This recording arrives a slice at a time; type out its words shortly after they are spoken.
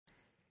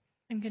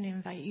I'm going to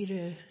invite you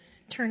to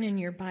turn in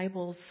your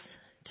Bibles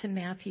to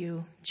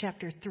Matthew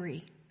chapter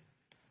 3.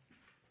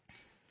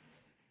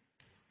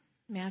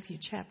 Matthew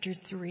chapter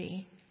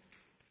 3.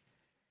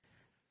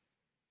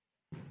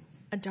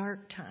 A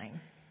dark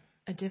time,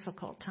 a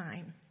difficult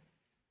time,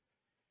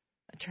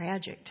 a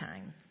tragic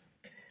time,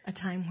 a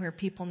time where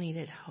people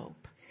needed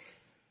hope.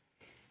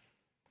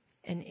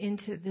 And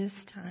into this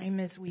time,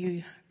 as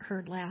we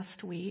heard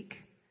last week,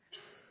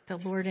 the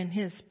Lord in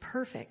His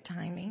perfect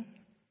timing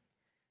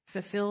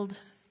fulfilled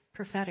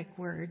prophetic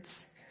words,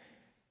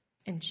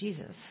 and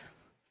Jesus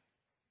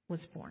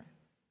was born.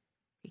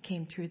 He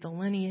came through the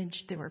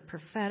lineage. There were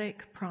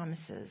prophetic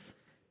promises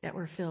that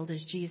were filled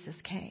as Jesus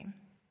came.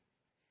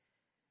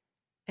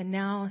 And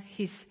now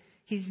he's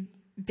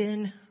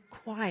been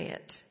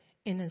quiet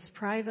in his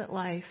private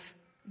life,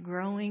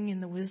 growing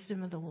in the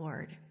wisdom of the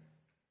Lord.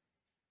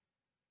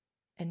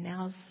 And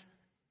now's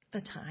a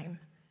time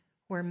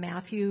where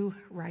Matthew,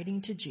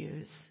 writing to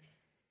Jews,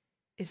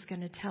 is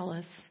going to tell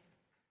us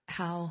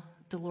how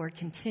the Lord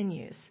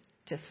continues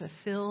to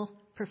fulfill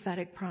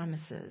prophetic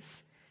promises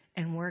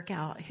and work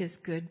out His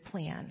good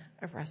plan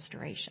of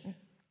restoration.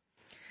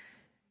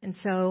 And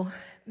so,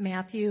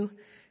 Matthew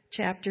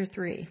chapter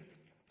 3.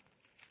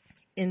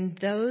 In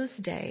those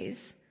days,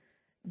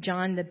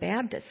 John the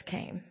Baptist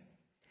came,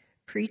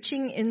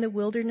 preaching in the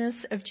wilderness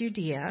of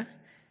Judea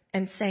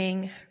and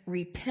saying,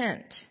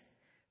 "Repent,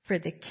 for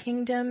the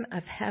kingdom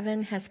of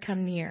heaven has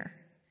come near."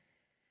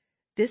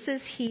 This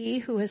is he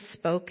who is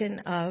spoken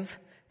of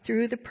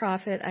through the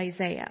prophet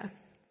Isaiah,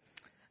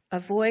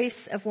 a voice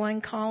of one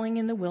calling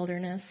in the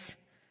wilderness,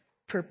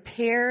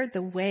 "Prepare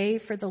the way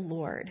for the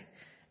Lord,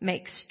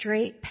 make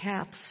straight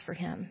paths for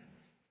Him."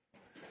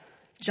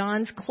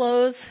 John's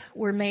clothes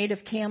were made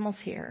of camel's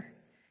hair,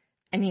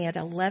 and he had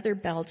a leather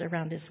belt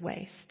around his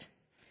waist.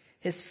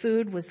 His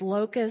food was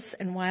locusts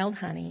and wild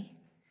honey.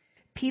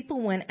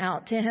 People went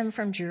out to him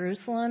from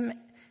Jerusalem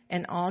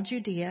and all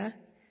Judea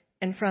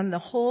and from the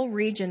whole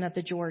region of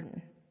the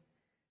Jordan.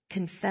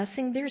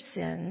 Confessing their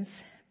sins,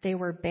 they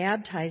were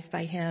baptized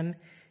by him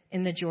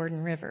in the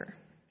Jordan River.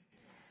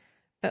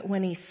 But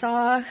when he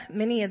saw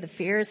many of the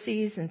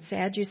Pharisees and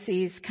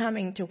Sadducees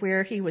coming to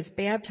where he was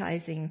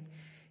baptizing,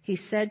 he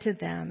said to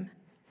them,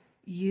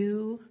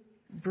 "You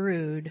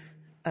brood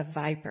of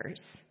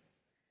vipers,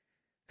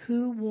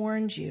 who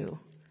warned you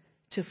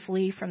to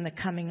flee from the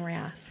coming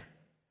wrath?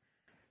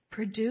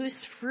 Produce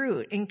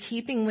fruit in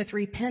keeping with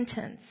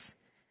repentance,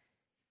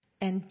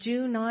 and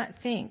do not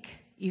think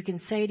you can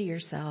say to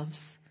yourselves,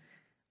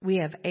 'We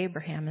have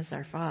Abraham as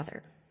our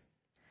father.'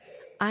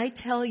 I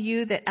tell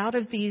you that out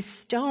of these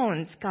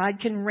stones God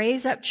can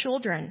raise up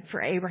children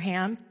for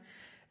Abraham.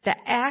 The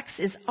axe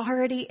is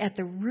already at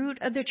the root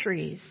of the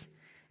trees,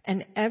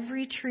 and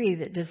every tree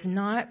that does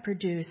not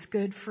produce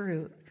good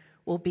fruit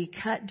will be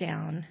cut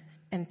down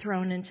and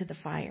thrown into the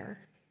fire.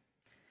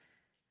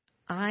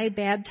 I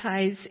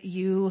baptize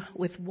you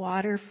with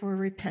water for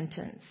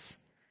repentance,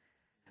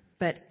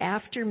 but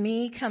after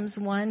me comes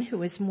one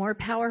who is more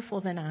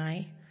powerful than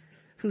I,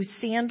 whose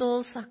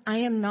sandals I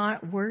am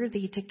not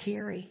worthy to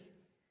carry.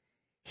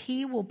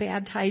 He will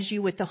baptize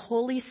you with the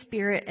Holy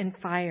Spirit and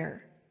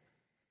fire.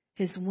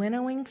 His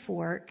winnowing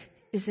fork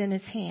is in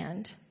his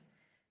hand,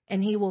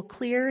 and he will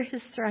clear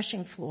his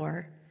threshing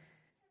floor,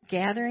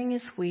 gathering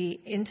his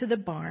wheat into the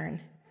barn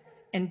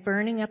and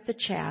burning up the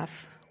chaff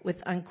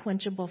with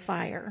unquenchable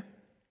fire."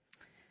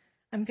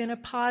 I'm going to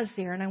pause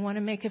there, and I want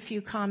to make a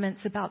few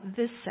comments about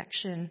this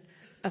section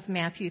of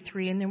Matthew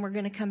 3, and then we're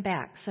going to come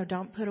back. So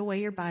don't put away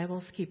your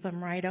Bibles. Keep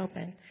them right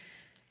open.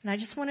 And I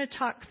just want to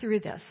talk through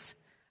this.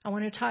 I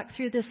want to talk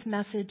through this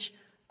message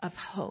of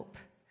hope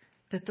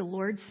that the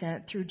Lord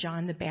sent through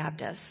John the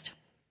Baptist.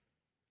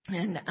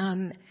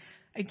 And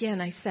again,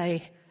 I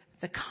say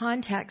the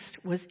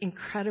context was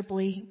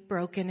incredibly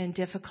broken and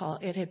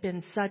difficult. It had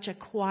been such a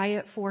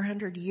quiet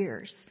 400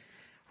 years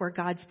where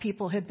God's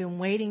people had been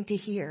waiting to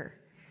hear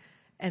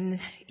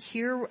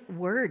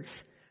words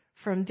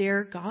from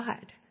their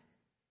God.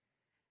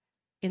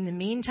 In the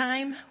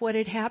meantime, what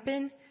had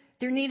happened?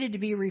 There needed to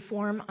be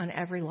reform on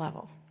every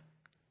level.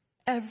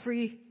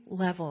 Every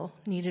level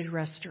needed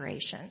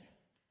restoration.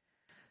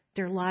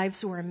 Their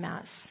lives were a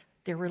mess.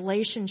 Their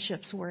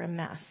relationships were a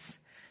mess.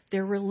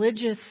 Their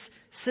religious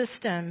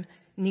system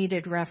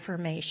needed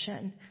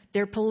reformation.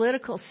 Their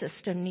political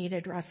system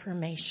needed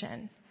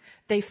reformation.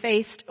 They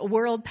faced a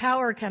world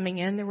power coming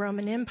in, the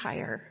Roman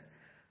Empire,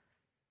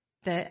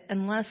 that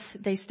unless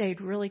they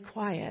stayed really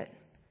quiet,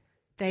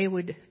 they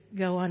would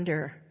go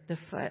under the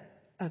foot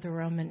of the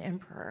Roman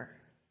emperor.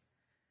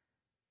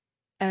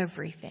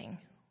 Everything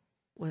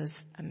was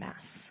a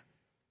mess.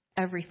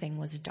 Everything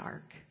was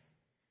dark.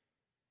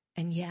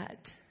 And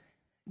yet,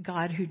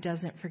 God, who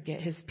doesn't forget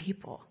His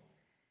people,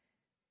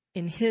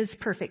 in His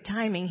perfect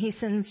timing, He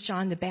sends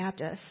John the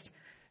Baptist,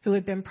 who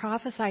had been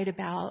prophesied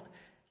about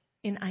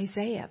in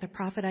Isaiah, the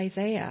prophet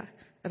Isaiah,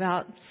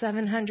 about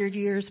 700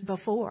 years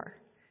before,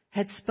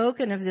 had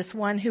spoken of this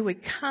one who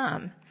would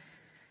come.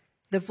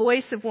 The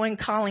voice of one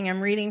calling,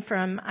 I'm reading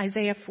from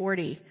Isaiah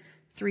 40,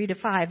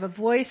 3-5. A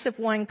voice of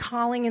one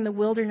calling in the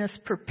wilderness,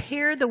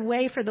 prepare the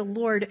way for the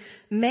Lord,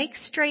 make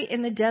straight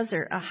in the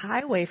desert a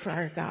highway for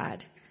our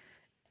God.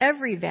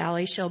 Every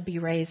valley shall be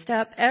raised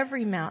up,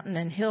 every mountain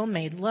and hill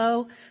made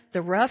low.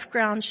 The rough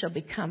ground shall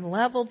become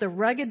level, the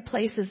rugged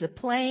places a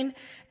plain,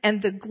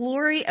 and the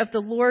glory of the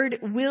Lord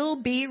will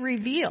be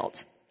revealed.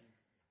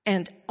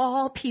 And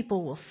all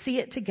people will see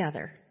it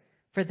together,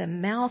 for the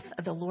mouth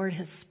of the Lord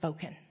has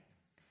spoken.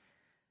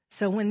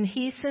 So when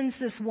he sends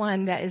this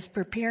one that is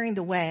preparing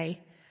the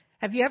way,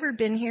 have you ever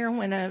been here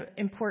when an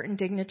important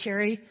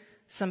dignitary,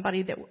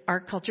 somebody that our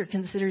culture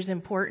considers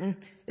important,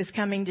 is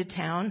coming to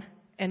town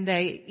and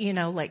they,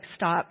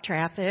 stop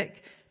traffic?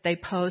 They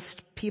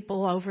post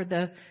people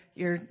over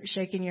you're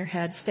shaking your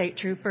head, State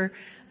Trooper,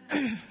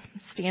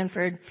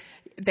 Stanford.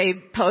 They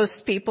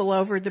post people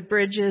over the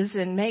bridges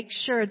and make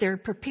sure they're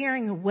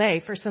preparing a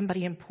way for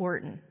somebody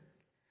important.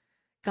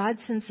 God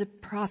sends a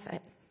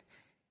prophet.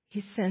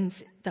 He sends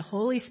the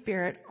Holy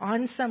Spirit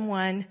on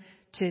someone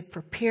to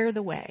prepare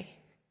the way,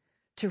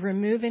 to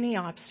remove any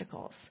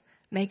obstacles,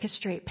 make a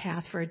straight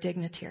path for a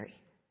dignitary.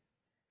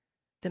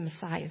 The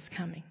Messiah is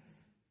coming.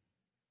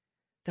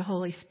 The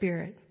Holy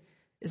Spirit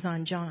is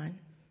on John,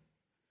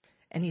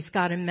 and he's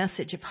got a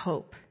message of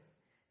hope.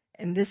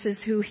 And this is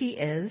who he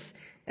is,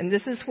 and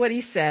this is what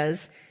he says.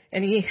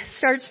 And he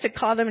starts to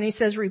call them, and he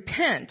says,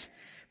 repent,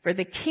 for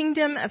the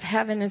kingdom of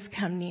heaven has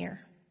come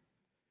near.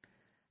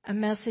 A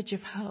message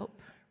of hope.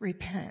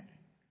 Repent.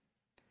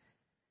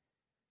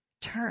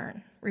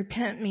 Turn.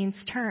 Repent means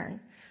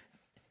turn.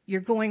 You're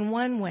going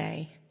one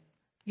way.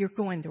 You're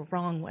going the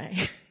wrong way.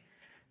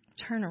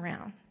 Turn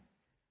around.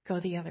 Go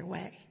the other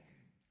way.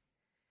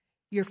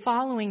 You're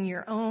following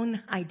your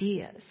own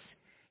ideas.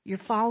 You're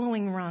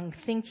following wrong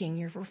thinking.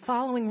 You're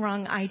following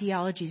wrong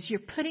ideologies. You're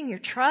putting your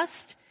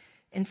trust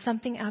in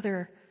something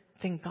other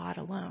than God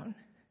alone.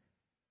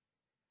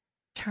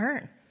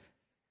 Turn.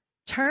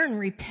 Turn.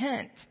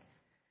 Repent.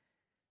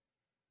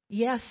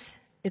 Yes,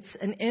 it's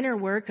an inner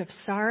work of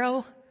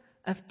sorrow,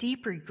 of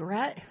deep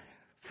regret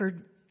for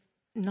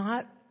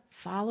not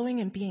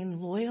following and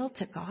being loyal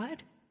to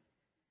God.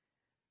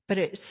 But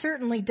it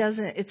certainly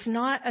doesn't, it's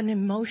not an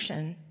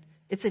emotion,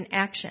 it's an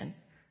action.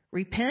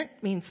 Repent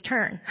means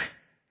turn.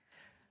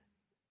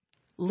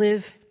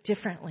 Live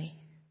differently.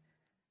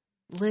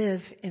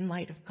 Live in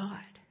light of God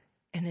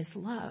and his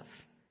love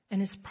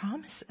and his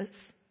promises.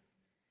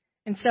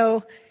 And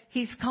so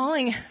he's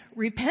calling,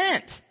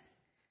 repent.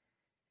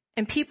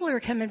 And people are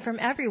coming from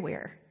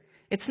everywhere.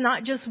 It's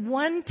not just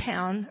one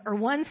town or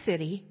one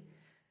city,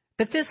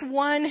 but this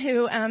one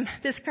who,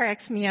 this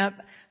cracks me up.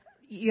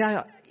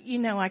 Yeah,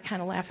 I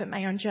kind of laugh at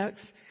my own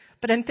jokes.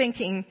 But I'm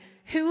thinking,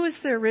 who was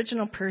the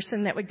original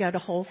person that would go to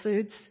Whole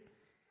Foods?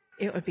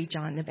 It would be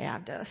John the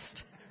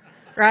Baptist,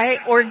 right?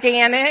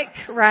 Organic,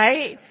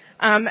 right?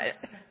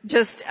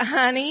 Just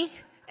honey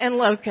and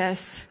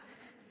locusts.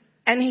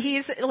 And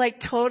he's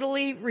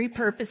totally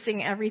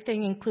repurposing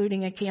everything,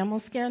 including a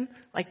camel skin,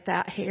 like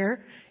that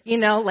hair.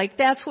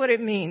 That's what it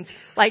means.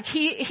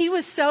 He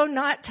was so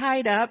not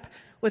tied up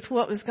with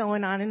what was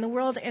going on in the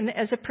world. And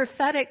as a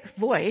prophetic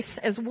voice,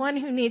 as one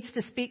who needs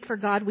to speak for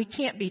God, we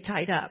can't be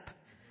tied up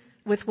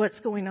with what's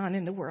going on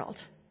in the world.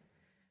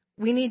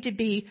 We need to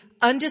be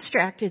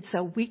undistracted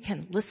so we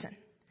can listen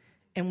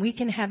and we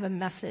can have a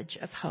message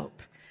of hope.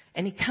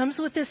 And he comes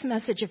with this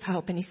message of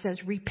hope and he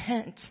says,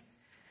 repent.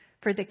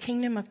 For the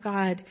kingdom of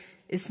God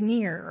is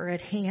near or at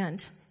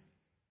hand.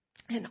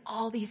 And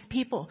all these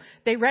people,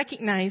 they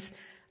recognize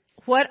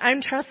what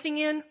I'm trusting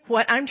in,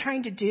 what I'm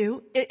trying to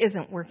do, it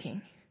isn't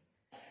working.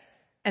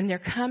 And they're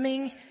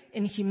coming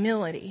in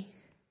humility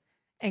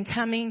and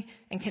coming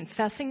and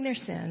confessing their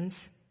sins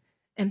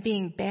and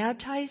being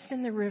baptized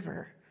in the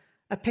river,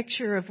 a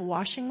picture of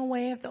washing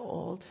away of the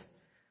old,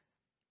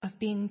 of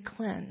being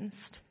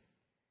cleansed.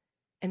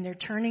 And they're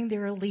turning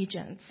their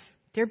allegiance.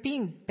 They're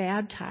being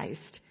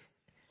baptized,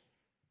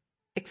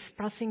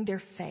 expressing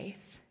their faith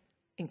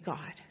in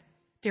God.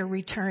 They're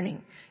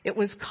returning. It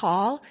was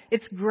call.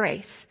 It's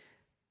grace.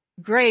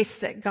 Grace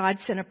that God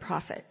sent a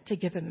prophet to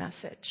give a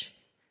message.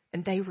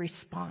 And they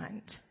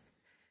respond.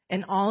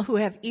 And all who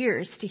have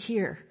ears to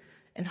hear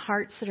and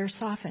hearts that are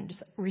softened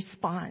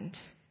respond.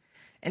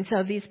 And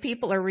so these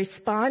people are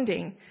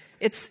responding.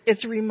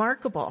 It's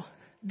remarkable.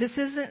 This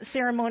isn't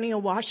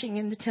ceremonial washing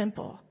in the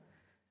temple.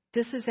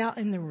 This is out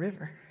in the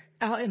river,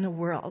 out in the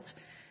world.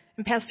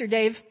 And Pastor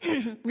Dave,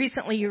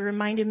 recently you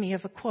reminded me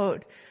of a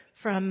quote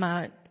from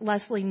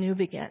Leslie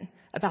Newbegin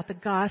about the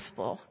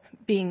gospel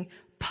being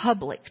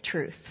public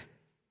truth.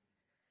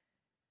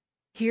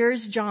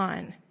 Here's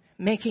John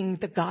making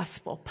the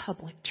gospel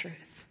public truth.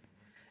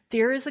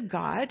 There is a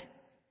God,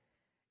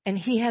 and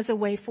he has a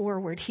way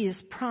forward. He has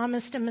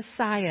promised a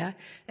Messiah,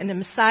 and the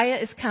Messiah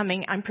is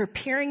coming. I'm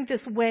preparing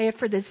this way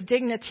for this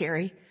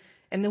dignitary,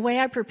 and the way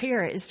I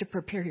prepare it is to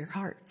prepare your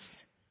hearts.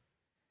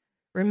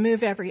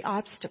 Remove every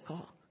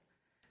obstacle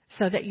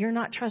so that you're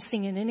not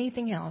trusting in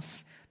anything else,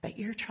 but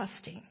you're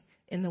trusting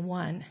in the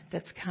one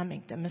that's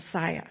coming, the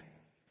Messiah.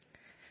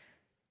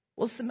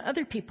 Well, some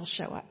other people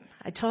show up.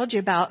 I told you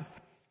about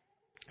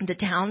the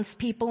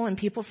townspeople and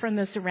people from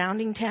the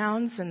surrounding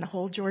towns and the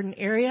whole Jordan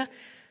area,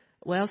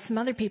 well, some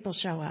other people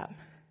show up.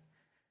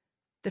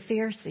 The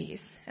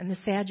Pharisees and the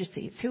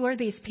Sadducees. Who are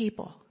these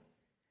people?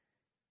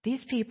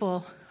 These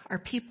people are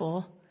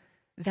people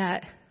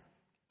that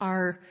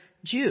are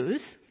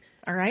Jews,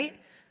 all right?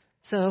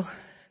 So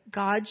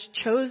God's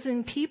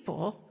chosen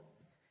people,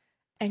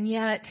 and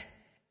yet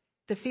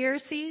the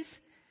Pharisees,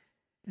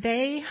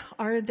 they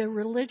are the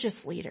religious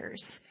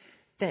leaders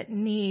that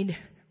need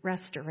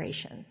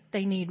restoration.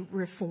 They need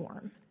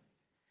reform.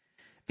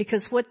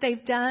 Because what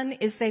they've done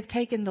is they've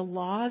taken the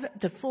law,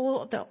 the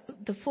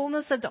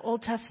fullness of the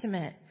Old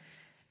Testament,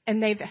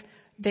 and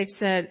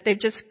they've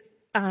just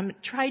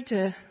tried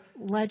to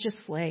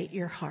legislate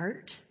your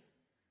heart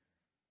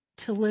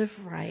to live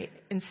right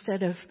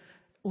instead of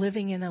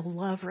living in a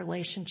love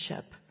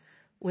relationship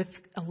with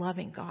a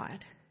loving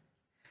God.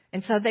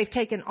 And so they've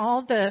taken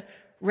all the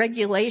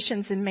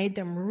regulations and made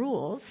them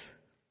rules,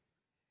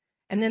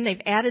 and then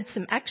they've added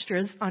some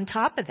extras on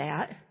top of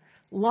that.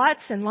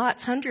 Lots and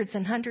lots, hundreds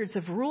and hundreds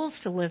of rules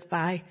to live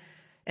by,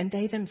 and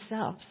they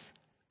themselves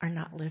are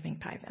not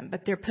living by them.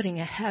 But they're putting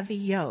a heavy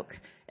yoke,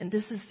 and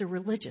this is the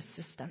religious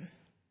system.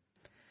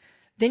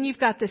 Then you've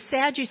got the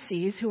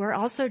Sadducees, who are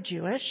also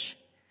Jewish.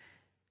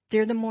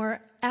 They're the more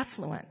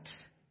affluent,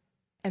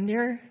 and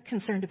they're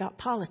concerned about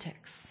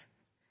politics.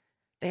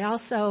 They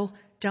also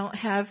don't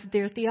have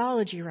their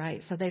theology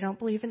right, so they don't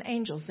believe in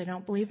angels. They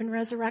don't believe in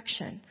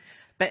resurrection.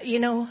 But,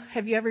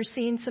 have you ever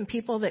seen some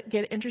people that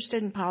get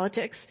interested in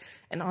politics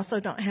and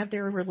also don't have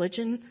their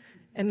religion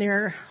and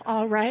they're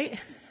all right?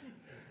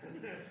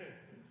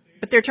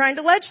 But they're trying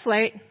to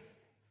legislate.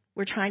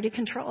 We're trying to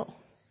control.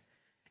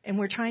 And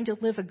we're trying to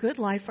live a good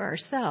life for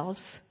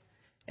ourselves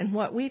and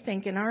what we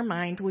think in our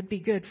mind would be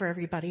good for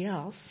everybody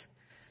else.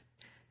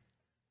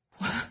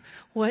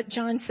 What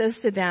John says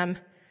to them,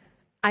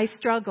 I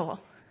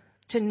struggle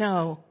to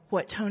know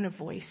what tone of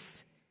voice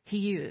he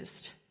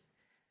used.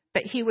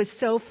 But he was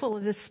so full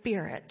of the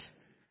Spirit,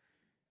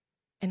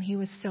 and he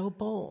was so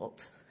bold,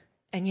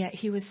 and yet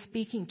he was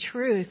speaking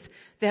truth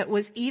that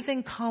was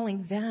even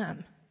calling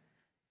them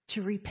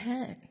to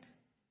repent.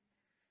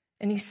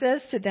 And he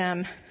says to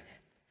them,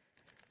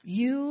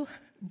 you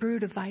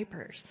brood of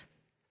vipers.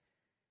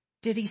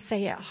 Did he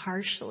say it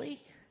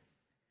harshly?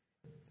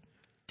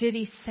 Did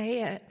he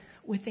say it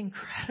with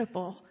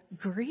incredible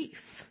grief?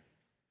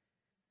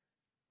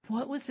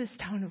 What was his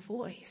tone of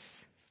voice?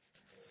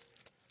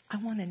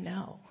 I want to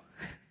know.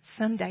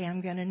 Someday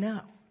I'm going to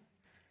know.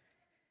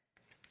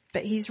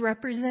 But he's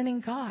representing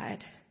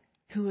God,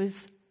 who is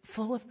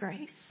full of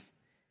grace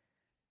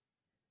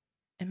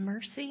and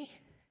mercy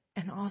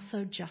and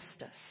also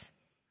justice.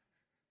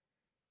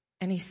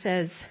 And he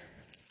says,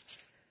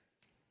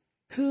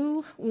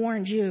 who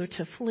warned you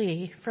to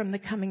flee from the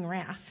coming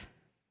wrath?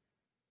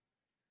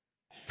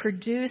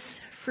 Produce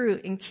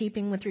fruit in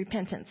keeping with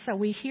repentance. So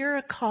we hear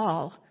a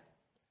call,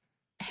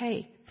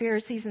 hey,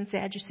 Pharisees and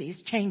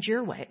Sadducees, change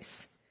your ways.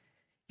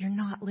 You're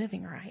not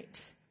living right.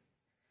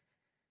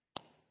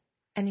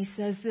 And he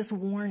says this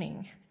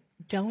warning,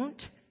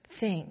 don't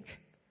think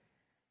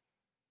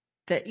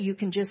that you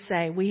can just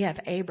say, we have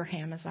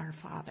Abraham as our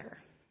father.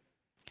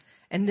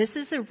 And this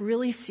is a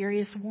really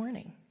serious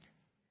warning.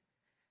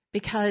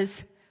 Because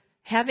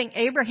having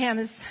Abraham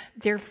as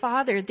their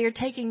father, they're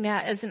taking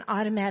that as an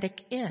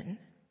automatic in.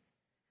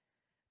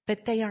 But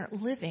they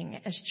aren't living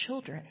as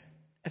children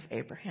of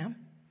Abraham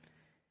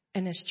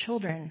and as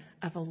children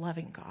of a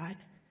loving God.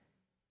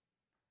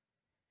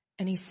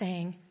 And he's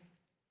saying,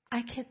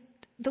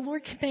 the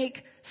Lord can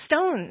make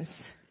stones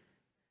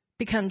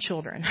become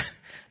children.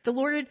 The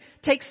Lord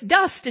takes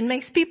dust and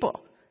makes people.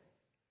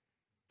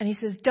 And he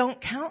says,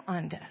 don't count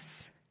on this.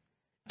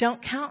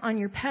 Don't count on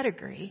your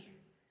pedigree.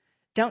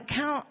 Don't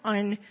count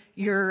on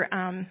your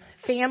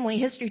family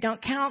history.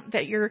 Don't count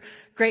that your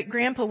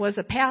great-grandpa was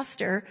a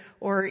pastor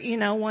or,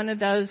 one of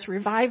those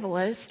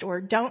revivalists.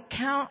 Or don't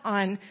count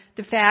on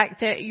the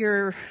fact that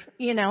your,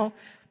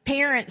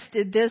 parents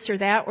did this or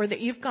that, or that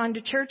you've gone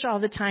to church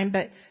all the time.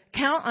 But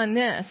count on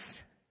this.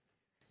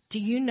 Do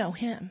you know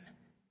him?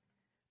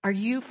 Are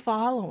you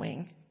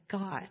following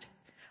God?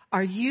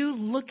 Are you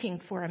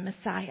looking for a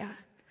Messiah?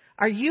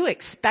 Are you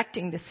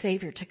expecting the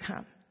Savior to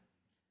come?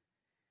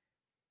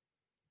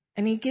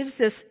 And he gives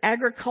this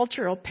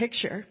agricultural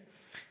picture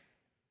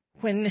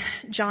when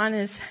John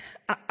is,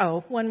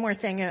 one more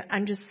thing.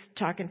 I'm just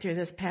talking through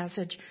this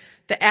passage.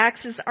 The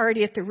axe is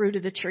already at the root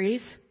of the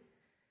trees.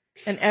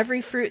 And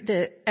every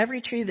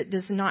tree that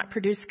does not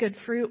produce good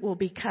fruit will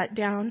be cut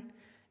down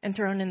and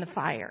thrown in the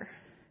fire.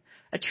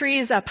 A tree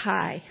is up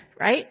high,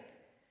 right?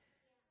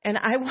 And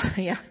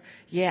a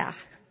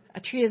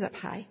tree is up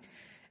high.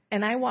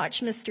 And I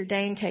watched Mr.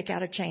 Dane take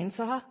out a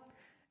chainsaw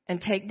and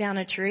take down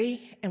a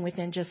tree, and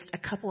within just a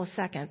couple of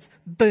seconds,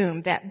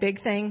 boom, that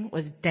big thing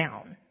was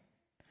down.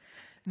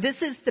 This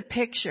is the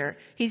picture.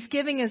 He's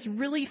giving us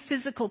really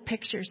physical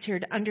pictures here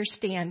to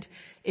understand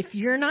if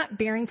you're not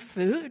bearing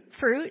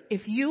fruit,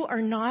 if you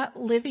are not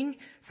living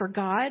for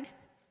God,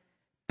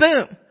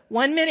 boom,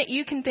 1 minute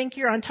you can think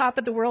you're on top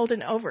of the world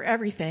and over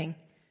everything.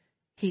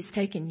 He's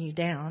taking you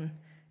down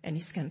and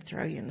he's going to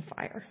throw you in the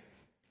fire.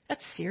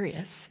 That's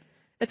serious.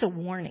 It's a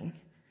warning.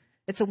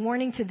 It's a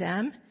warning to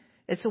them.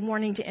 It's a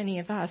warning to any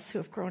of us who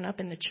have grown up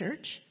in the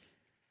church.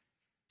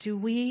 Do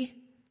we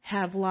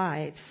have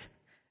lives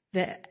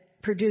that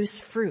produce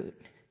fruit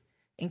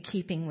in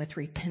keeping with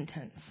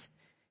repentance,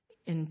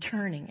 in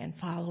turning and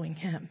following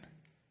him?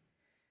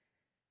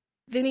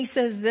 Then he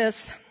says this.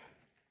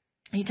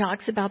 He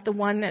talks about the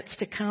one that's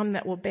to come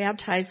that will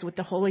baptize with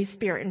the Holy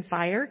Spirit and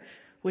fire,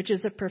 which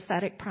is a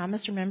prophetic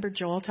promise. Remember,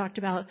 Joel talked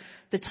about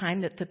the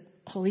time that the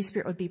Holy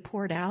Spirit would be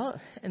poured out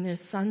and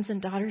his sons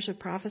and daughters would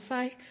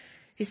prophesy.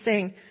 He's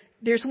saying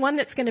there's one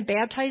that's going to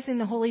baptize in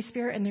the Holy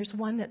Spirit, and there's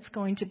one that's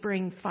going to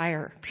bring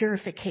fire,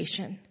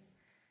 purification.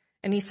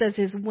 And he says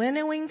his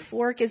winnowing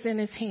fork is in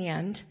his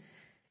hand,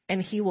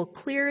 and he will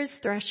clear his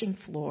threshing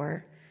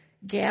floor,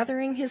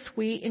 gathering his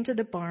wheat into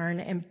the barn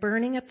and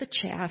burning up the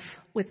chaff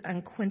with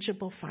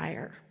unquenchable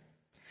fire.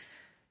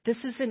 This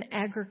is an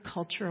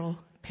agricultural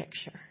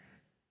picture.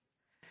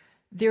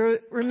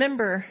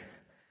 Remember,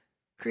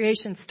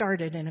 creation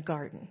started in a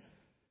garden.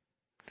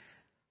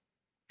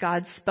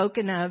 God's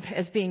spoken of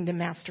as being the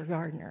master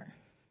gardener.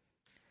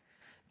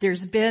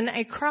 There's been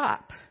a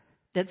crop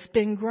that's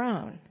been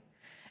grown,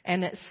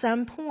 and at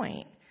some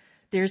point,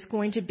 there's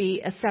going to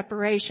be a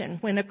separation.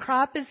 When a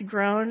crop is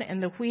grown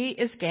and the wheat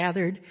is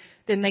gathered,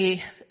 then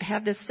they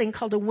have this thing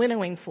called a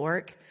winnowing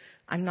fork.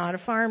 I'm not a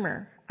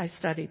farmer. I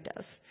studied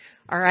this.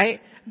 All right?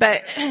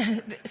 But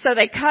so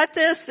they cut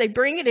this, they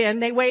bring it in,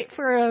 they wait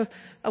for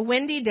a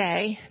windy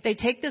day, they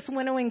take this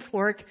winnowing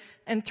fork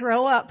and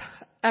throw up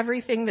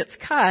everything that's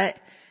cut,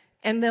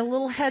 and the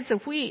little heads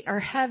of wheat are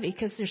heavy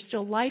because there's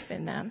still life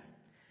in them.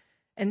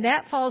 And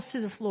that falls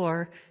to the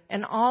floor,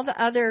 and all the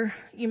other,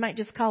 you might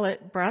just call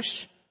it brush,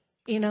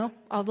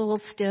 all the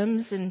little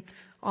stems and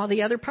all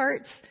the other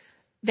parts,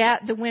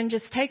 that the wind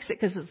just takes it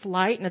because it's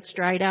light and it's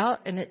dried out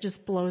and it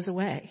just blows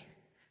away.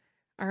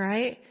 All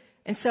right?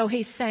 And so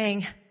he's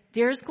saying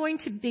there's going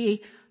to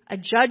be a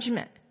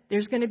judgment.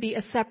 There's going to be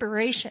a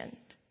separation.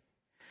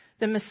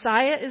 The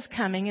Messiah is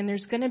coming, and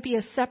there's going to be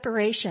a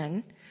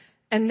separation.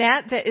 And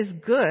that is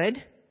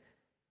good,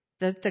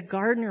 that the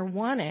gardener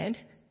wanted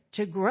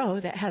to grow,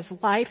 that has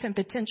life and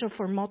potential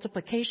for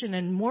multiplication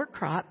and more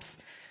crops,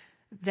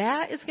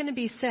 that is going to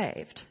be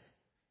saved.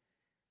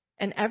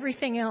 And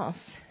everything else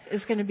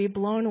is going to be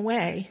blown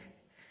away.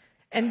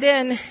 And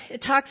then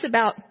it talks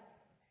about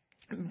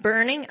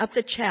burning up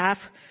the chaff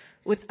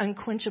with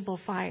unquenchable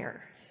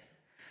fire.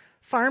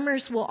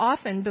 Farmers will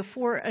often,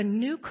 before a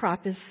new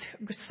crop is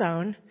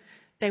sown,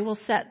 they will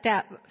set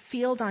that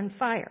field on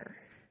fire.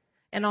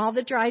 And all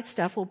the dry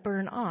stuff will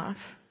burn off.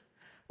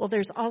 Well,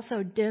 there's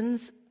also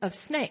dens of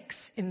snakes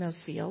in those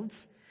fields.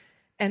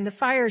 And the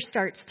fire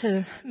starts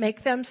to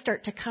make them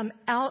start to come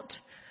out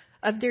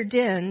of their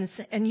dens.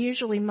 And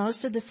usually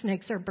most of the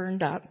snakes are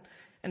burned up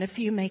and a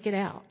few make it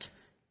out.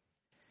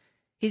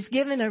 He's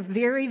given a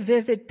very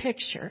vivid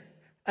picture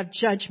of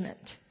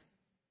judgment.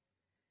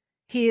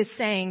 He is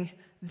saying,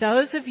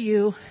 those of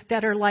you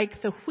that are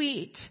like the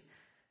wheat,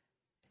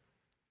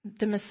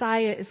 the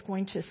Messiah is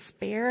going to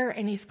spare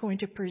and he's going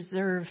to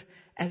preserve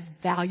as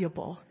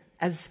valuable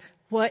as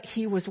what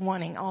he was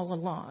wanting all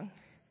along.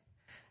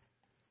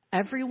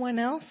 Everyone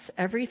else,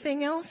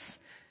 everything else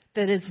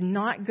that is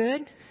not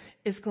good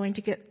is going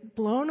to get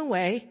blown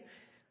away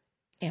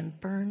and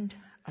burned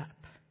up.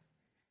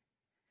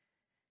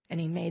 And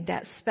he made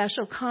that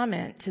special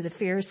comment to the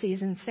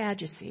Pharisees and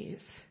Sadducees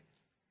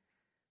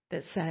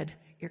that said,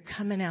 you're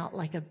coming out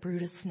like a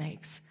brood of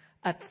snakes.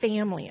 A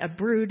family, a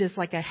brood is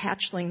like a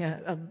hatchling,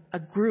 a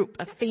group,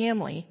 a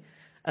family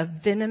of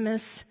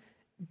venomous,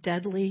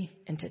 deadly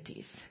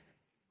entities.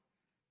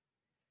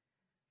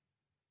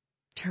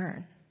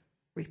 Turn,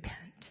 repent.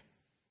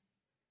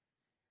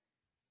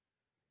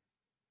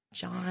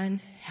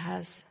 John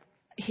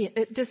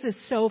this is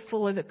so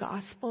full of the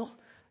gospel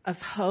of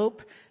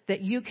hope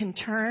that you can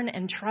turn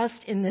and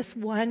trust in this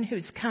one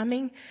who's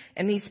coming.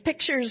 And these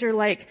pictures are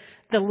like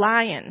the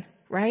lion,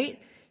 right?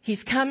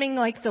 He's coming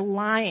like the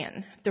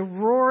lion, the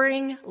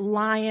roaring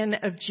lion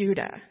of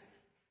Judah.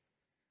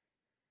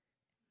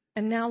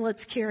 And now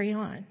let's carry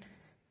on,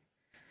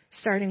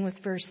 starting with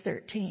verse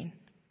 13.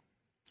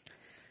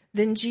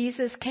 Then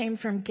Jesus came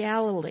from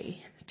Galilee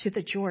to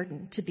the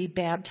Jordan to be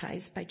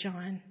baptized by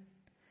John.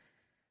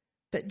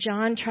 But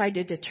John tried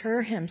to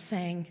deter him,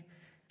 saying,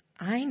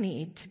 I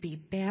need to be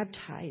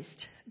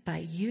baptized by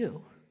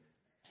you.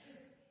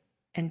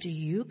 And do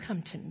you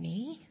come to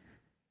me?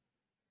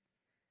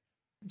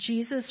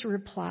 Jesus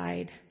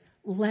replied,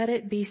 let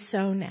it be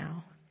so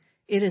now.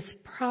 It is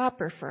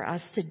proper for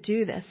us to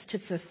do this to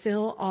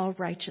fulfill all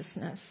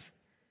righteousness.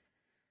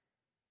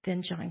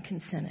 Then John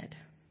consented.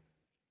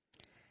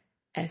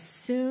 As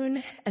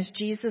soon as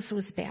Jesus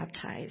was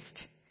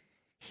baptized,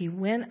 he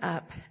went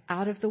up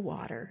out of the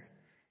water.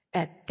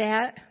 At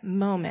that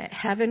moment,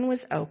 heaven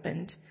was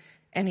opened,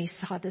 and he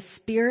saw the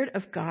Spirit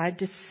of God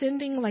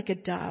descending like a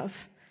dove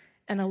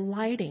and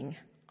alighting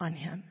on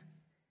him.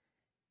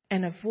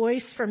 And a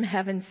voice from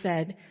heaven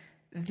said,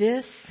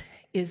 this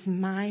is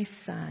my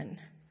Son,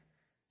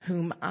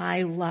 whom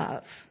I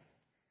love.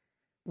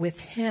 With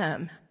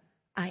him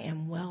I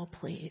am well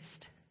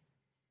pleased.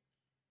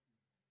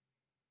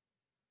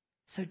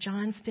 So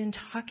John's been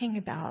talking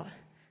about,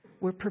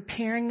 we're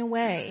preparing a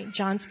way.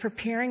 John's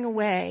preparing a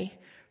way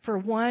for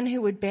one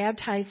who would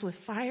baptize with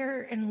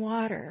fire and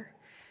water.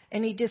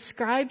 And he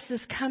describes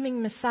this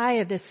coming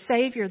Messiah, the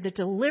Savior, the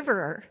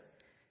Deliverer.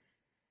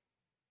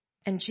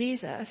 And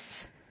Jesus,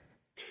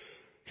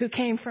 who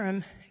came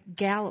from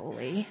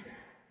Galilee.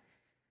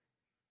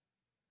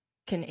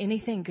 Can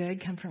anything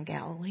good come from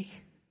Galilee?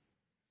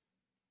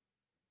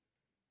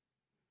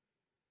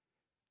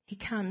 He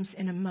comes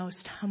in a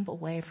most humble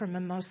way from a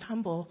most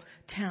humble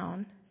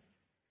town.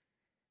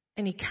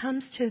 And he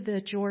comes to the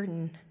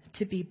Jordan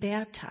to be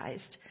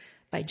baptized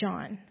by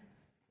John.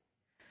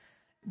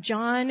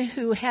 John,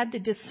 who had the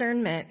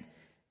discernment,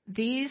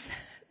 these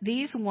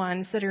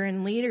ones that are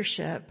in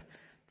leadership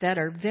that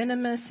are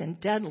venomous and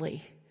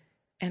deadly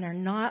and are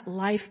not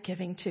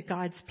life-giving to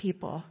God's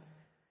people.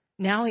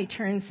 Now he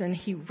turns and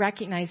he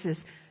recognizes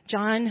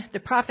John, the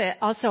prophet,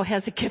 also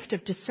has a gift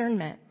of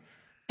discernment.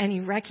 And he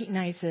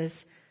recognizes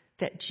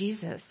that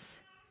Jesus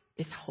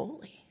is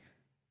holy.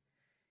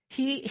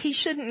 He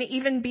shouldn't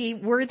even be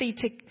worthy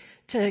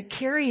to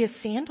carry his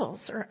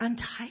sandals or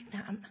untie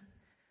them.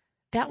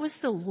 That was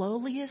the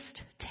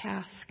lowliest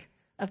task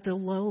of the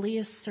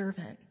lowliest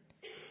servant.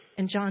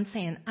 And John's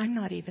saying, I'm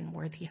not even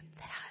worthy of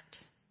that.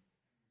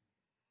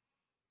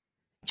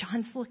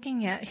 John's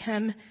looking at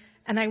him,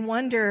 and I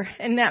wonder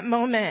in that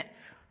moment,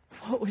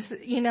 what was,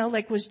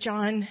 was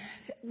John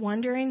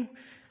wondering?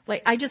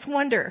 I just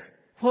wonder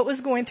what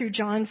was going through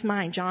John's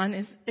mind. John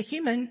is a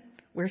human.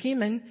 We're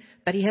human.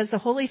 But he has the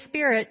Holy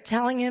Spirit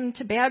telling him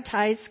to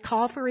baptize,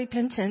 call for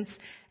repentance.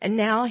 And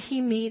now he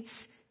meets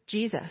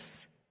Jesus.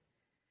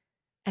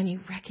 And he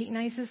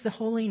recognizes the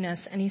holiness.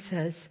 And he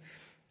says,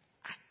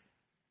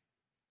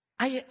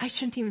 I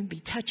shouldn't even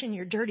be touching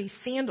your dirty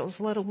sandals,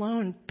 let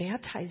alone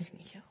baptizing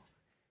you.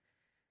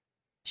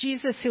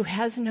 Jesus, who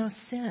has no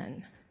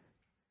sin,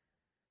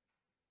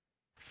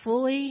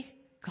 fully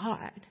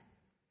God,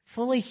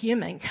 fully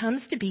human,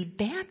 comes to be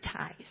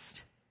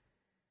baptized.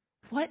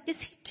 What is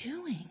he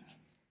doing?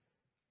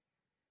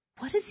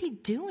 What is he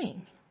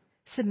doing?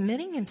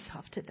 Submitting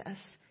himself to this.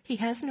 He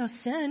has no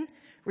sin.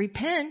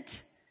 Repent.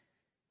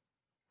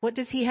 What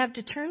does he have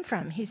to turn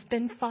from? He's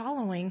been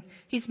following.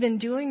 He's been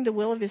doing the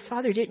will of his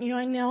Father. Didn't you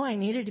know I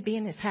needed to be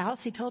in his house?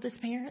 He told his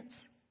parents.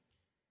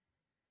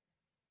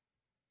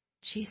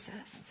 Jesus,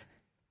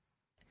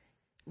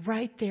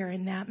 right there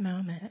in that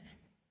moment,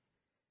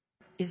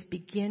 is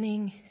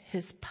beginning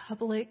his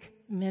public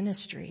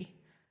ministry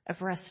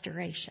of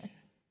restoration.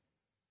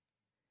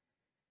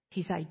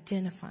 He's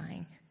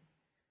identifying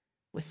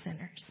with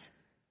sinners.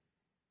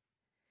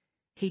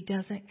 He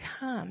doesn't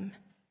come,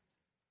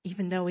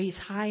 even though he's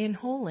high and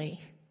holy,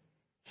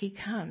 he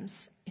comes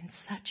in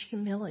such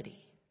humility.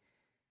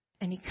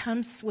 And he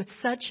comes with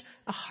such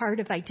a heart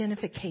of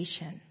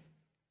identification.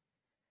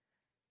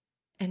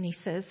 And he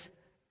says,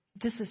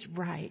 this is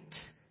right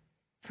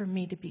for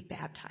me to be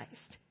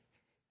baptized.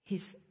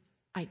 He's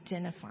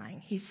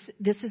identifying.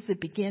 This is the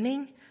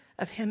beginning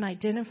of him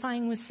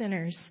identifying with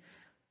sinners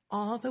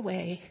all the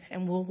way,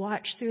 and we'll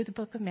watch through the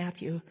book of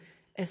Matthew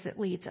as it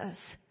leads us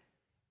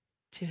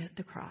to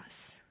the cross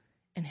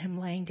and him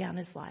laying down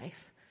his life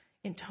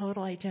in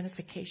total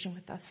identification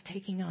with us,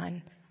 taking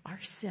on our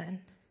sin.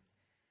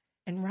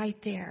 And right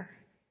there,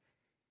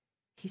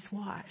 he's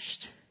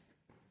washed.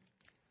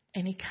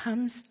 And he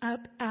comes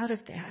up out of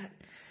that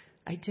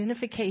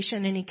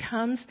identification, and he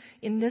comes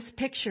in this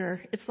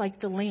picture, it's like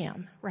the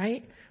lamb,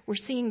 right? We're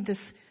seeing this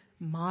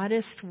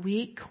modest,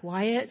 weak,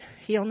 quiet.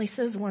 He only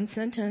says one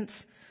sentence,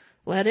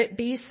 let it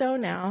be so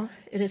now.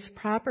 It is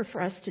proper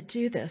for us to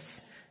do this,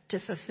 to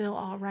fulfill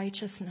all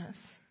righteousness.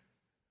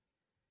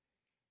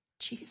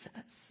 Jesus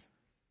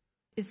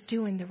is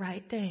doing the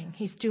right thing.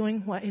 He's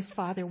doing what his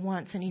Father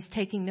wants, and he's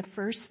taking the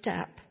first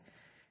step.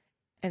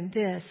 And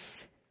this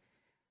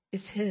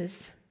is his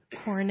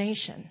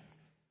coronation.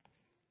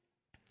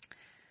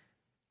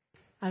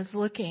 I was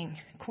looking,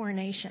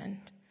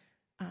 coronation.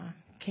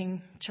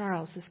 King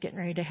Charles is getting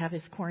ready to have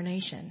his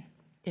coronation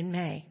in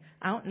May.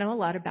 I don't know a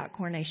lot about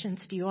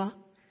coronations. Do you all?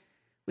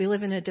 We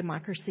live in a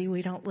democracy.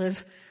 We don't live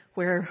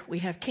where we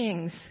have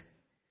kings.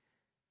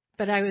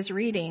 But I was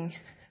reading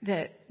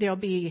that there'll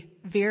be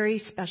very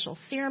special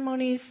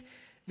ceremonies,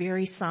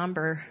 very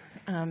somber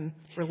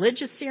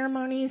religious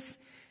ceremonies,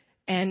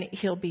 and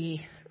he'll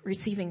be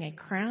receiving a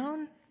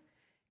crown,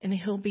 and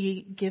he'll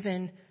be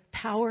given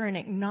power and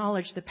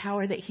acknowledge the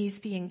power that he's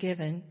being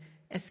given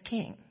as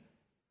king.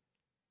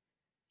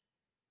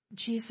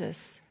 Jesus,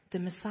 the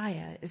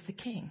Messiah, is the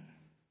king.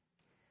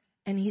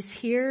 And he's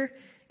here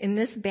in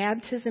this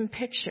baptism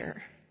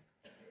picture.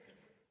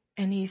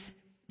 And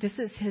this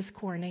is his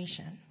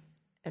coronation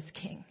as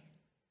king.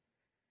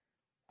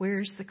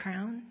 Where's the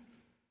crown?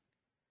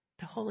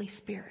 The Holy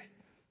Spirit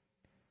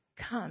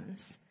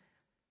comes,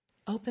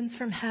 opens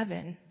from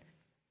heaven.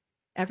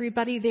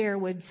 Everybody there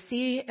would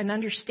see and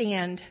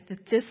understand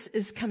that this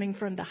is coming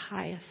from the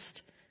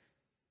highest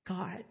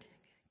God,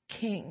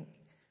 King.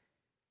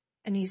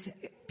 and he's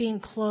being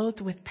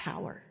clothed with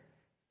power.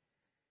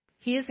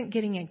 He isn't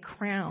getting a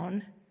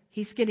crown.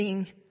 He's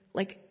getting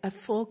like a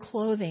full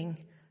clothing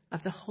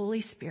of the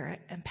Holy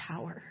Spirit and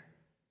power.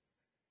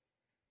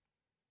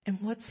 And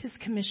what's his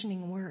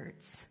commissioning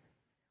words?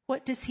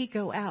 What does he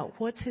go out?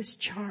 What's his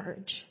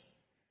charge?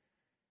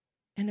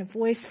 And a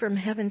voice from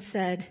heaven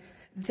said,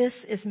 "This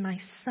is my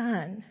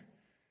Son,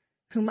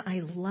 whom I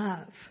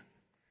love.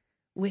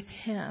 With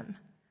him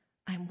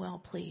I'm well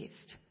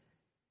pleased."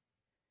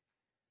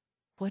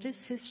 What is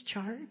his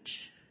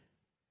charge?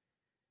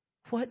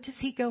 What does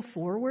he go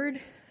forward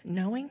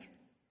knowing?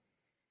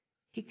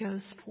 He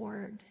goes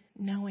forward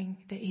knowing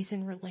that he's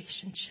in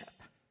relationship,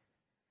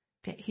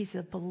 that he's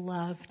a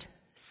beloved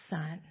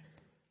son.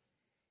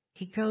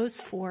 He goes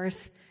forth.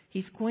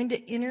 He's going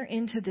to enter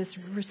into this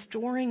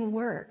restoring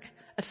work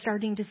of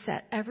starting to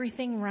set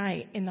everything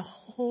right in the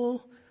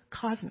whole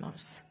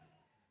cosmos.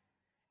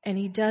 And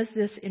he does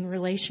this in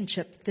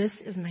relationship. This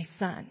is my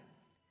son.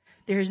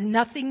 There is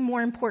nothing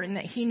more important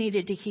that he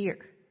needed to hear.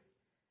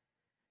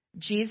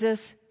 Jesus,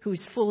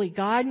 who's fully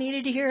God,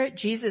 needed to hear it.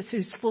 Jesus,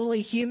 who's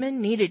fully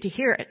human, needed to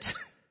hear it.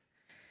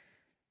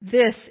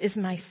 This is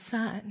my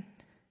son,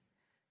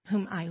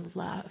 whom I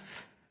love.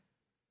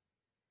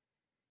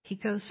 He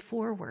goes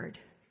forward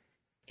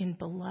in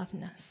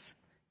belovedness.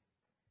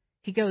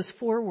 He goes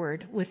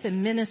forward with a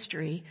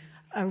ministry,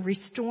 a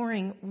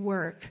restoring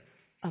work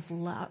of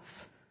love.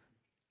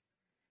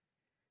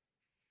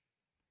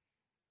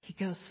 He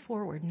goes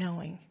forward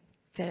knowing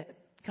that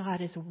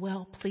God is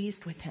well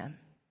pleased with him.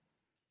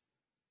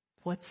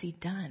 What's he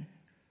done?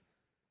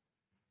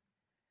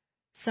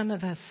 Some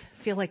of us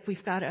feel like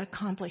we've got to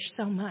accomplish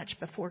so much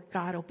before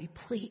God will be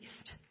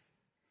pleased.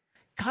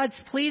 God's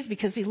pleased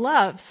because he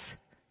loves.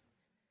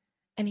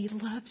 And he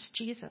loves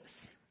Jesus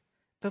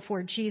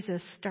before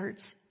Jesus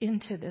starts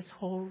into this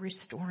whole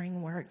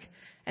restoring work.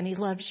 And he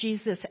loves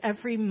Jesus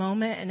every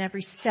moment and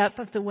every step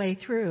of the way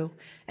through.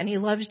 And he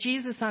loves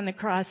Jesus on the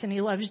cross, and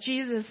he loves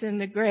Jesus in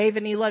the grave,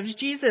 and he loves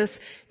Jesus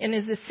in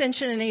his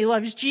ascension, and he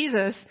loves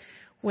Jesus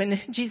when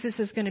Jesus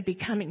is going to be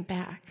coming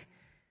back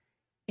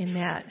in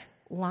that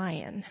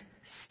lion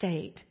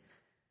state.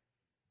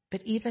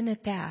 But even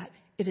at that,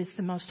 it is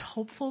the most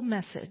hopeful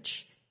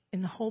message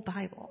in the whole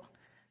Bible,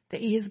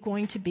 that he is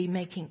going to be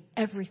making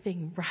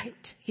everything right.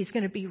 He's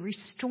going to be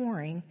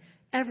restoring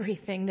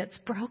everything that's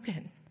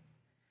broken.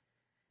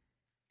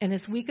 And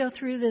as we go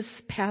through this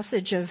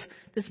passage of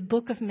this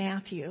book of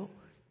Matthew,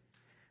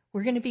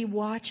 we're going to be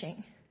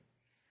watching.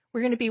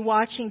 We're going to be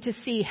watching to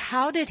see,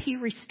 how did he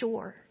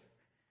restore?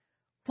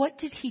 What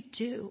did he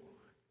do?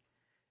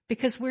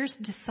 Because we're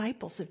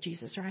disciples of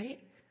Jesus, right?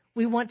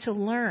 We want to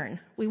learn.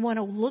 We want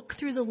to look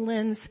through the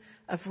lens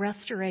of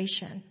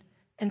restoration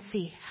and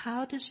see,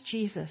 how does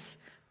Jesus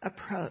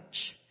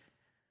approach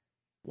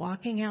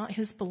walking out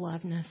his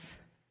belovedness,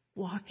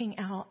 walking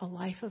out a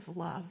life of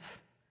love,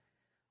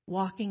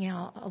 walking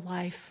out a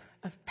life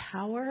of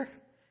power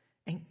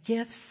and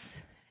gifts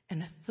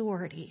and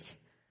authority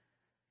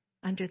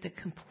under the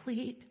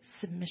complete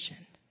submission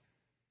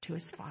to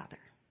his Father.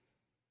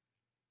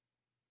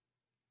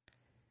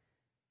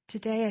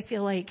 Today I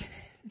feel like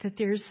that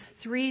there's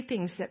three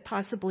things that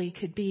possibly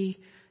could be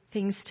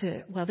things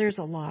to, well, there's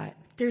a lot.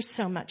 There's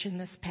so much in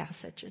this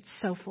passage. It's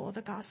so full of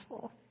the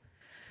gospel.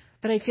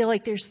 But I feel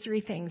like there's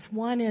three things.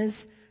 One is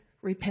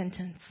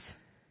repentance.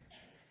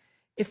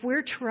 If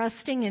we're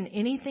trusting in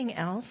anything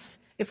else,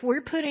 if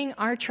we're putting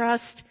our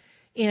trust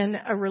in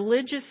a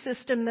religious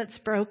system that's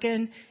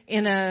broken,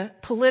 in a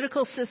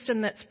political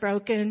system that's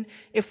broken,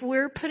 if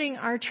we're putting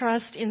our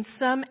trust in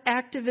some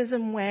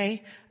activism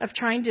way of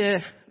trying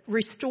to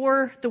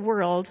restore the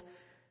world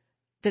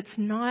that's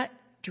not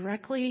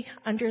directly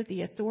under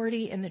the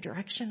authority and the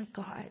direction of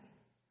God,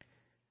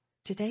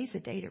 today's a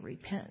day to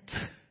repent,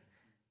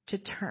 to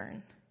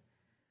turn.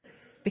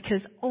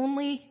 Because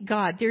only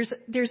God,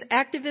 there's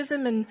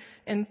activism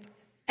and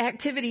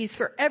activities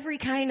for every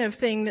kind of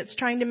thing that's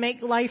trying to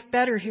make life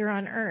better here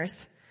on earth.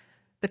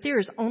 But there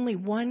is only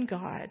one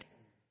God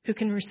who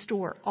can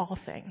restore all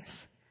things.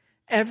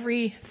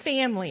 Every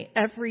family,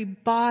 every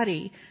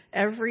body,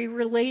 every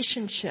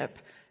relationship,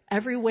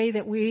 every way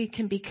that we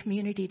can be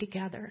community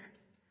together.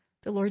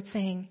 The Lord's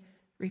saying,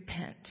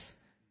 repent.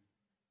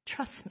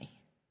 Trust me.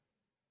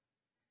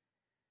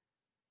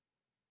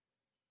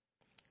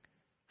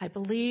 I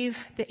believe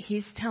that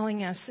he's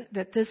telling us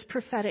that this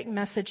prophetic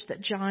message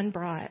that John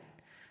brought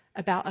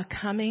about a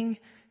coming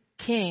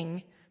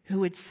king who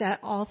would set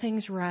all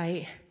things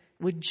right,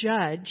 would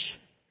judge,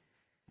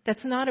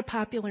 that's not a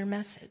popular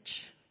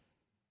message.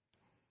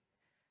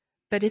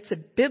 But it's a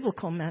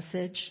biblical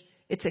message.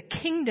 It's a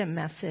kingdom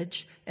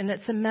message, and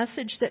it's a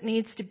message that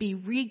needs to be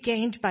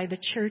regained by the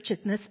church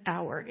in this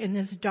hour, in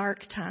this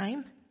dark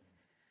time,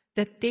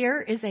 that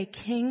there is a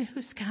king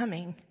who's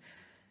coming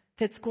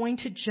that's going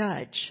to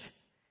judge.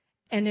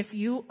 And if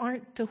you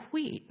aren't the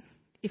wheat,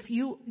 if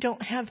you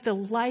don't have the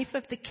life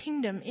of the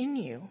kingdom in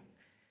you,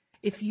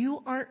 if you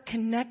aren't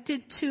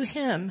connected to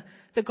him,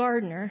 the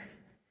gardener,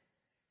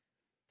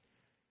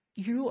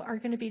 you are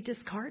going to be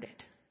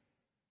discarded.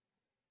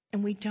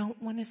 And we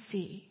don't want to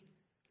see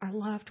our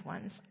loved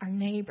ones, our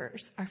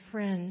neighbors, our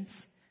friends,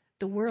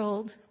 the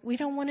world. We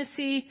don't want to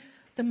see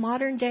the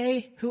modern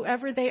day,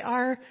 whoever they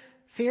are,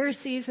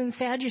 Pharisees and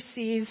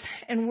Sadducees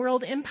and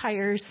world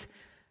empires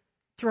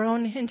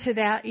thrown into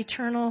that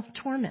eternal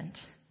torment.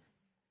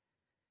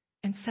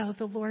 And so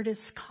the Lord is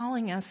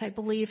calling us, I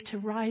believe, to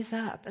rise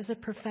up as a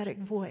prophetic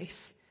voice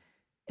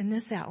in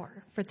this hour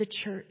for the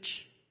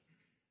church.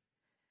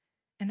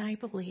 And I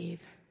believe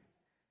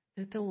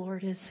that the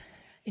Lord is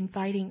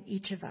inviting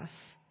each of us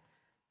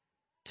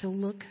to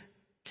look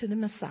to the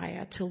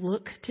Messiah, to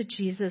look to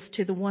Jesus,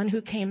 to the one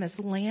who came as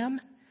lamb,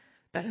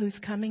 but who's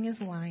coming as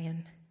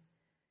lion.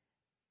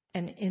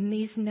 And in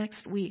these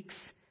next weeks,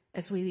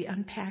 as we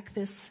unpack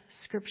this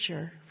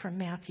scripture from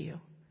Matthew,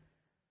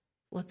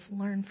 let's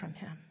learn from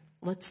him.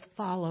 Let's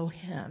follow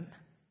him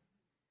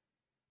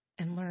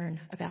and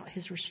learn about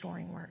his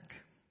restoring work.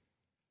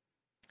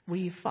 Will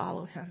you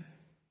follow him?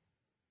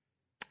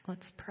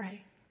 Let's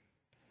pray.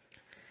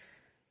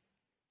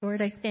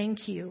 Lord, I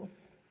thank you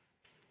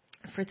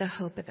for the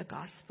hope of the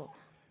gospel.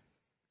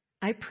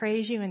 I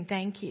praise you and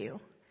thank you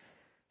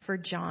for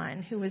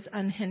John, who was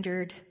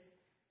unhindered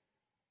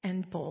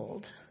and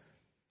bold.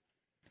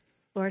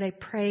 Lord, I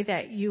pray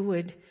that you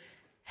would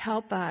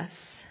help us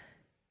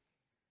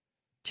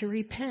to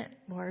repent,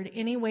 Lord,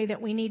 any way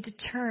that we need to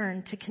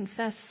turn, to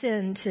confess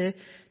sin,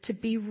 to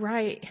be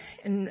right,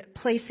 and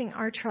placing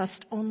our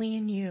trust only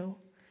in you.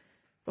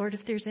 Lord,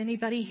 if there's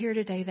anybody here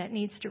today that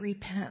needs to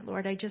repent,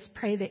 Lord, I just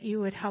pray that you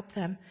would help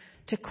them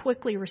to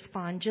quickly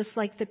respond, just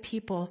like the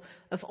people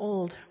of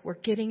old were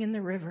getting in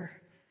the river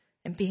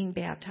and being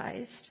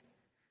baptized.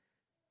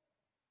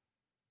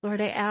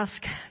 Lord, I ask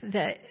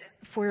that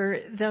for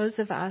those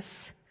of us,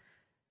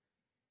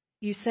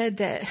 you said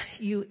that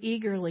you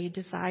eagerly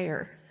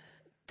desire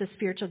the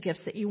spiritual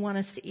gifts, that you want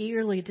us to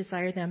eagerly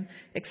desire them,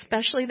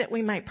 especially that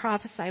we might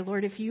prophesy.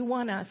 Lord, if you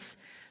want us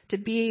to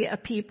be a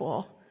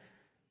people,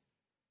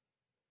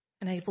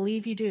 and I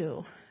believe you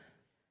do,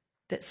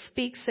 that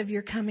speaks of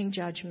your coming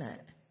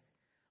judgment,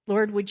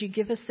 Lord, would you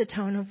give us the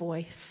tone of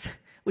voice?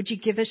 Would you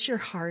give us your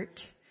heart?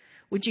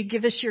 Would you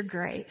give us your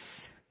grace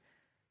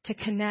to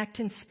connect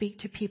and speak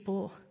to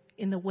people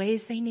in the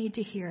ways they need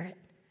to hear it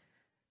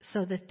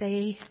so that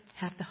they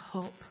have the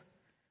hope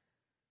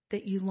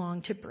that you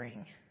long to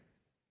bring?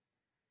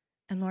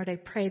 And Lord, I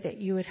pray that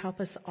you would help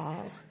us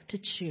all to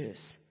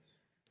choose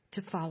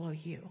to follow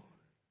you,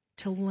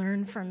 to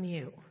learn from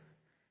you,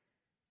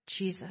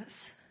 Jesus,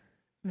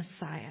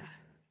 Messiah,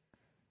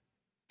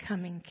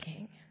 coming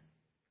King,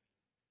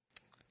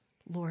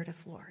 Lord of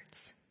Lords.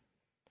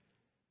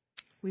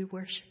 We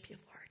worship you,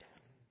 Lord.